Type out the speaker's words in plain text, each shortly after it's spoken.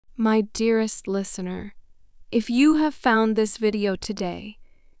My dearest listener, if you have found this video today,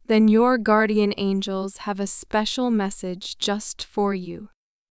 then your guardian angels have a special message just for you.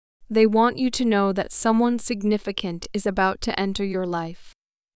 They want you to know that someone significant is about to enter your life.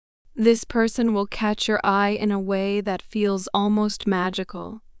 This person will catch your eye in a way that feels almost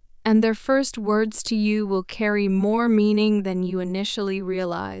magical, and their first words to you will carry more meaning than you initially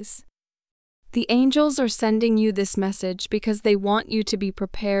realize. The angels are sending you this message because they want you to be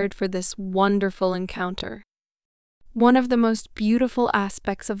prepared for this wonderful encounter. One of the most beautiful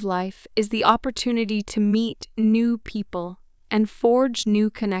aspects of life is the opportunity to meet new people and forge new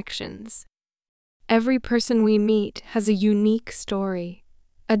connections. Every person we meet has a unique story,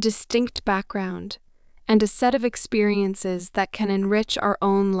 a distinct background, and a set of experiences that can enrich our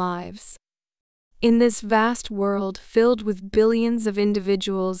own lives. In this vast world filled with billions of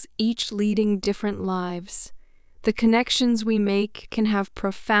individuals, each leading different lives, the connections we make can have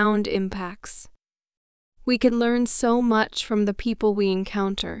profound impacts. We can learn so much from the people we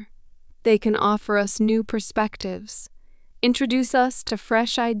encounter. They can offer us new perspectives, introduce us to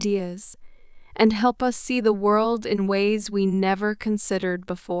fresh ideas, and help us see the world in ways we never considered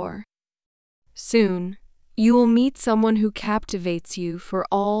before. Soon, you will meet someone who captivates you for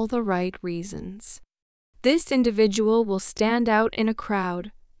all the right reasons. This individual will stand out in a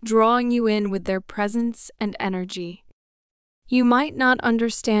crowd, drawing you in with their presence and energy. You might not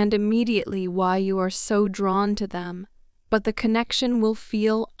understand immediately why you are so drawn to them, but the connection will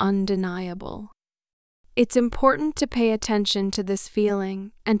feel undeniable. It's important to pay attention to this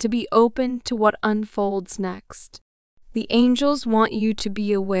feeling and to be open to what unfolds next. The angels want you to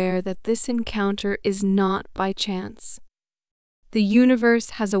be aware that this encounter is not by chance. The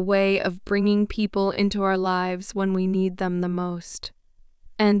universe has a way of bringing people into our lives when we need them the most,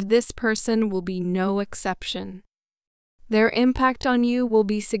 and this person will be no exception. Their impact on you will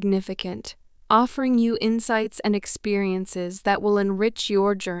be significant, offering you insights and experiences that will enrich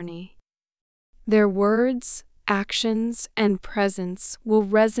your journey. Their words, actions, and presence will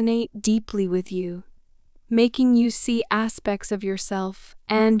resonate deeply with you, making you see aspects of yourself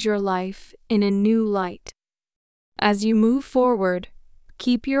and your life in a new light. As you move forward,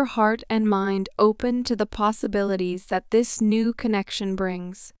 keep your heart and mind open to the possibilities that this new connection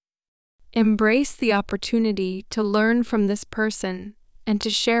brings. Embrace the opportunity to learn from this person and to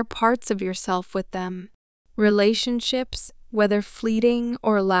share parts of yourself with them. Relationships, whether fleeting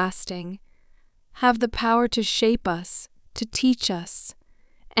or lasting, have the power to shape us, to teach us,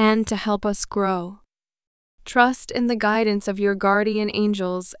 and to help us grow. Trust in the guidance of your guardian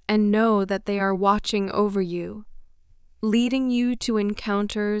angels and know that they are watching over you, leading you to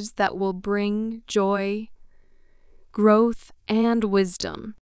encounters that will bring joy, growth, and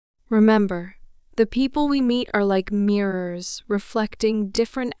wisdom. Remember, the people we meet are like mirrors reflecting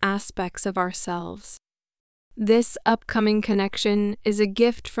different aspects of ourselves. This upcoming connection is a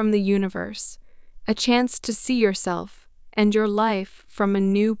gift from the universe, a chance to see yourself and your life from a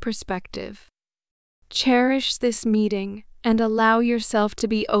new perspective. Cherish this meeting and allow yourself to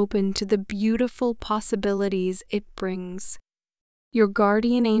be open to the beautiful possibilities it brings. Your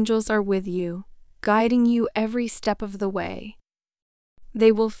guardian angels are with you, guiding you every step of the way. They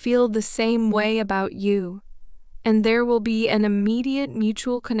will feel the same way about you, and there will be an immediate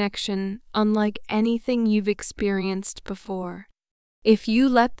mutual connection unlike anything you've experienced before. If you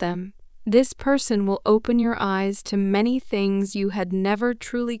let them, this person will open your eyes to many things you had never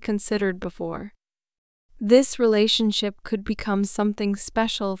truly considered before. This relationship could become something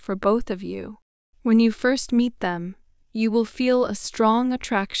special for both of you. When you first meet them, you will feel a strong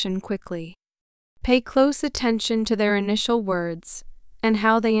attraction quickly. Pay close attention to their initial words and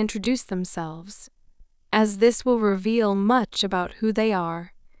how they introduce themselves, as this will reveal much about who they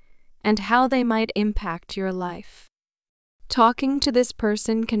are and how they might impact your life. Talking to this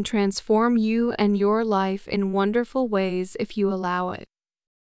person can transform you and your life in wonderful ways if you allow it.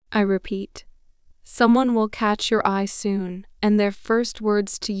 I repeat, someone will catch your eye soon, and their first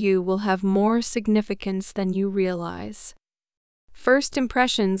words to you will have more significance than you realize. First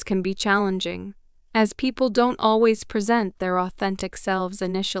impressions can be challenging, as people don't always present their authentic selves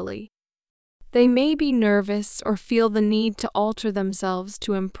initially. They may be nervous or feel the need to alter themselves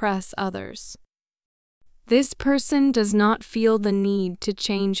to impress others. This person does not feel the need to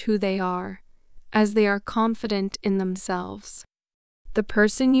change who they are, as they are confident in themselves. The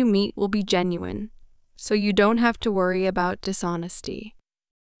person you meet will be genuine, so you don't have to worry about dishonesty.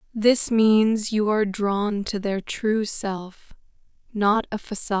 This means you are drawn to their true self, not a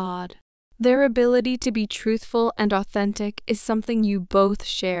facade. Their ability to be truthful and authentic is something you both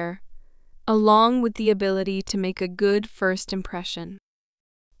share, along with the ability to make a good first impression.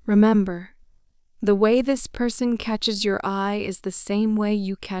 Remember, the way this person catches your eye is the same way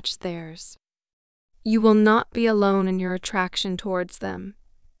you catch theirs. You will not be alone in your attraction towards them,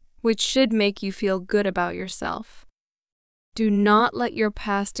 which should make you feel good about yourself. Do not let your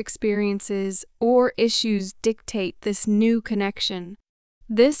past experiences or issues dictate this new connection.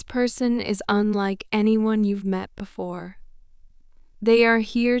 This person is unlike anyone you've met before. They are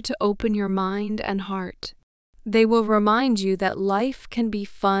here to open your mind and heart. They will remind you that life can be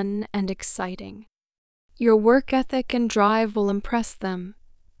fun and exciting. Your work ethic and drive will impress them.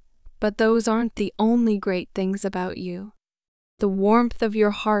 But those aren't the only great things about you. The warmth of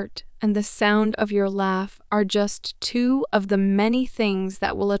your heart and the sound of your laugh are just two of the many things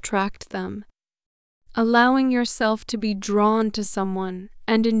that will attract them. Allowing yourself to be drawn to someone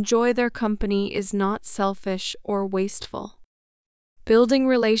and enjoy their company is not selfish or wasteful. Building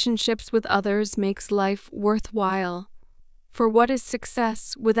relationships with others makes life worthwhile. For what is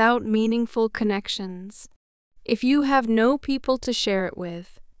success without meaningful connections? If you have no people to share it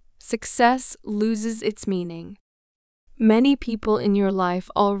with, success loses its meaning. Many people in your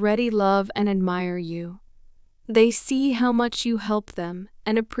life already love and admire you. They see how much you help them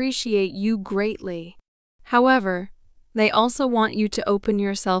and appreciate you greatly. However, they also want you to open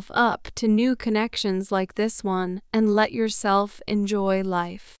yourself up to new connections like this one and let yourself enjoy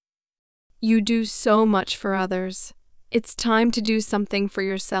life. You do so much for others. It's time to do something for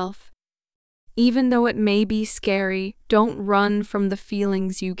yourself. Even though it may be scary, don't run from the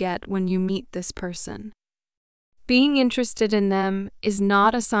feelings you get when you meet this person. Being interested in them is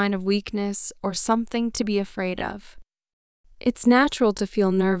not a sign of weakness or something to be afraid of. It's natural to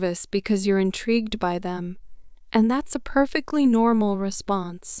feel nervous because you're intrigued by them, and that's a perfectly normal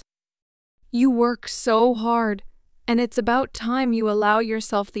response. You work so hard, and it's about time you allow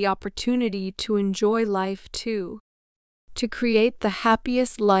yourself the opportunity to enjoy life too. To create the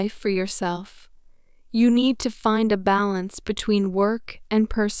happiest life for yourself, you need to find a balance between work and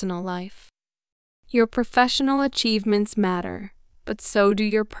personal life. Your professional achievements matter, but so do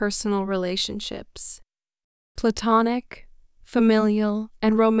your personal relationships. Platonic, familial,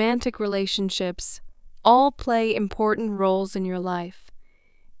 and romantic relationships all play important roles in your life,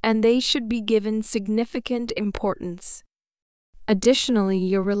 and they should be given significant importance. Additionally,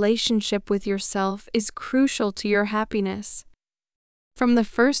 your relationship with yourself is crucial to your happiness. From the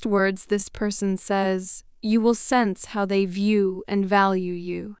first words this person says, you will sense how they view and value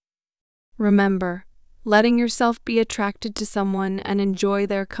you. Remember, letting yourself be attracted to someone and enjoy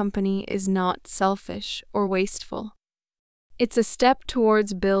their company is not selfish or wasteful. It's a step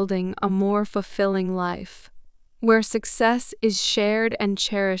towards building a more fulfilling life, where success is shared and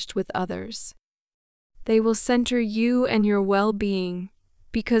cherished with others. They will center you and your well-being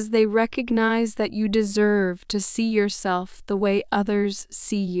because they recognize that you deserve to see yourself the way others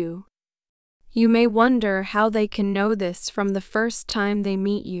see you. You may wonder how they can know this from the first time they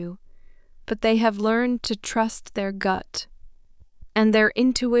meet you, but they have learned to trust their gut, and their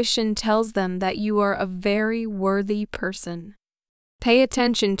intuition tells them that you are a very worthy person. Pay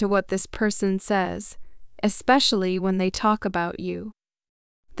attention to what this person says, especially when they talk about you.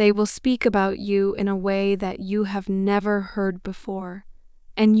 They will speak about you in a way that you have never heard before,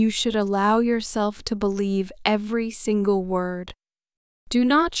 and you should allow yourself to believe every single word. Do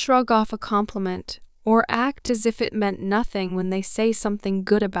not shrug off a compliment or act as if it meant nothing when they say something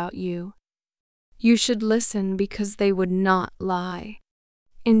good about you. You should listen because they would not lie.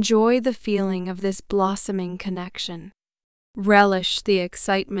 Enjoy the feeling of this blossoming connection. Relish the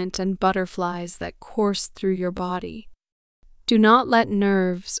excitement and butterflies that course through your body. Do not let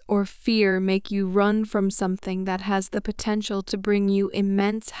nerves or fear make you run from something that has the potential to bring you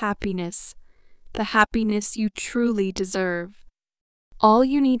immense happiness, the happiness you truly deserve. All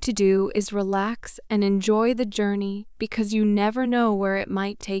you need to do is relax and enjoy the journey because you never know where it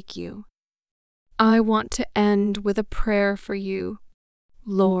might take you. I want to end with a prayer for you.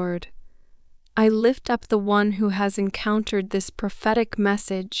 Lord, I lift up the one who has encountered this prophetic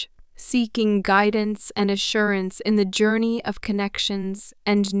message, seeking guidance and assurance in the journey of connections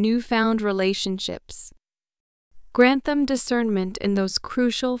and newfound relationships. Grant them discernment in those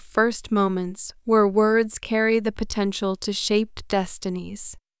crucial first moments where words carry the potential to shape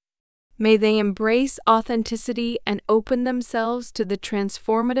destinies. May they embrace authenticity and open themselves to the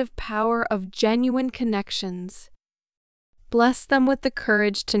transformative power of genuine connections. Bless them with the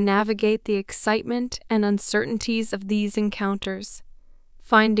courage to navigate the excitement and uncertainties of these encounters,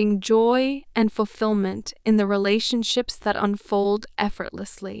 finding joy and fulfillment in the relationships that unfold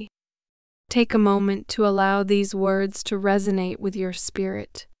effortlessly. Take a moment to allow these words to resonate with your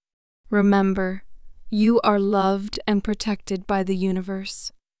spirit. Remember, you are loved and protected by the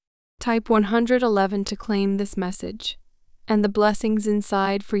universe. Type 111 to claim this message, and the blessings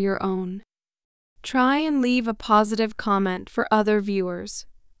inside for your own. Try and leave a positive comment for other viewers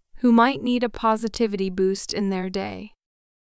who might need a positivity boost in their day.